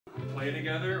play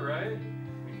together, right?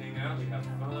 We hang out, we have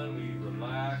fun, we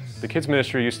relax. The kids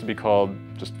ministry used to be called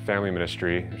just family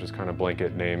ministry, which is kind of a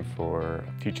blanket name for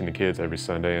teaching the kids every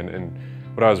Sunday. And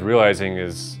what I was realizing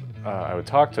is I would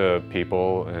talk to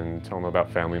people and tell them about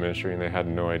family ministry, and they had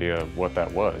no idea what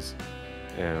that was.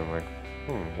 And I'm like,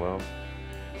 well,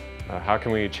 how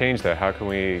can we change that? How can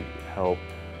we help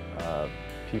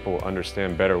people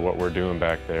understand better what we're doing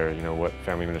back there, you know, what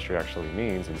family ministry actually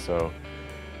means? And so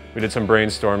we did some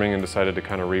brainstorming and decided to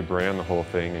kind of rebrand the whole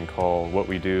thing and call what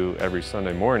we do every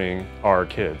Sunday morning Our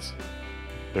Kids.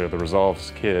 They're the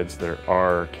Resolves kids, they're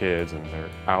our kids, and they're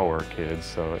our kids,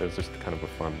 so it's just kind of a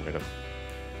fun way to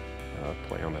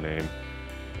play on the name.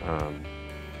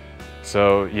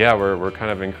 So yeah, we're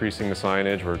kind of increasing the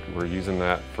signage. We're using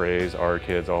that phrase, Our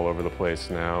Kids, all over the place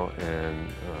now, and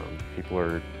people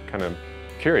are kind of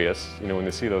curious, you know, when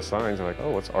they see those signs, they're like,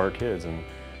 oh, what's Our Kids? And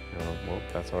you know, well,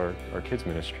 that's our kids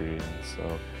ministry.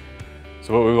 And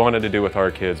so what we wanted to do with Our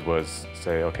Kids was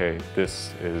say, okay,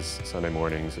 this is Sunday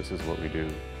mornings, this is what we do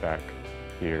back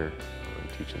here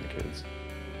teaching the kids.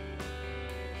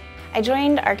 I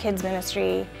joined Our Kids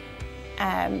ministry,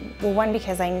 well, one,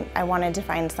 because I wanted to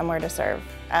find somewhere to serve.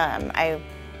 I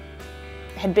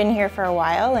had been here for a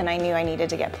while and I knew I needed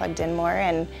to get plugged in more,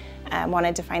 and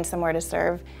wanted to find somewhere to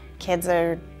serve. Kids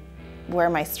are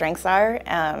where my strengths are,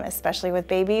 especially with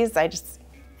babies. I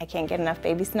can't get enough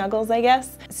baby snuggles, I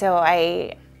guess. So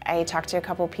I talked to a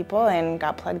couple people and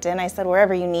got plugged in. I said,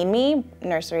 wherever you need me,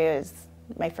 nursery is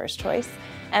my first choice.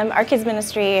 Our Kids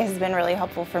ministry has been really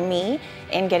helpful for me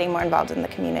in getting more involved in the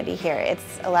community here.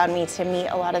 It's allowed me to meet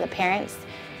a lot of the parents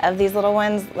of these little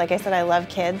ones. Like I said, I love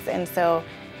kids, and so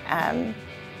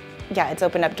yeah, it's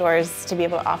opened up doors to be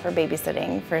able to offer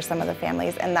babysitting for some of the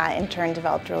families, and that in turn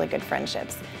developed really good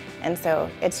friendships. And so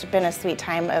it's been a sweet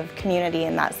time of community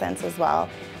in that sense as well.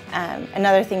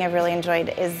 Another thing I've really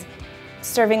enjoyed is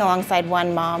serving alongside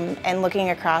one mom and looking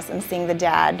across and seeing the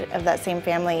dad of that same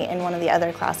family in one of the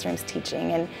other classrooms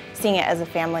teaching, and seeing it as a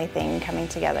family thing coming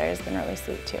together has been really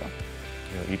sweet too.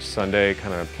 You know, each Sunday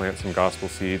kind of plant some gospel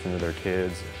seeds into their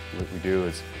kids. What we do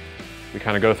is we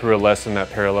kind of go through a lesson that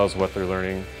parallels what they're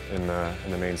learning in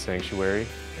the main sanctuary,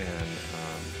 and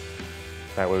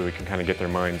that way we can kind of get their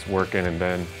minds working, and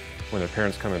then when their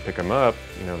parents come and pick them up,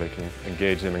 you know, they can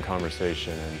engage them in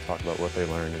conversation and talk about what they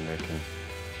learned, and they can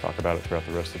talk about it throughout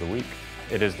the rest of the week.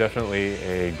 It is definitely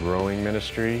a growing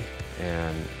ministry,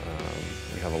 and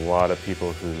we have a lot of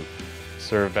people who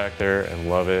serve back there and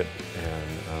love it,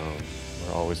 and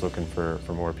we're always looking for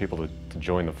more people to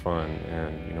join the fun,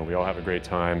 and you know, we all have a great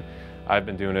time. I've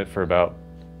been doing it for about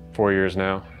 4 years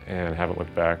now and haven't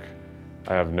looked back.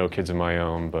 I have no kids of my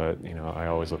own, but you know, I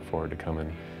always look forward to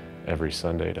coming every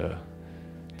Sunday to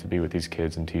be with these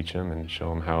kids and teach them and show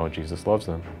them how Jesus loves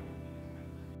them.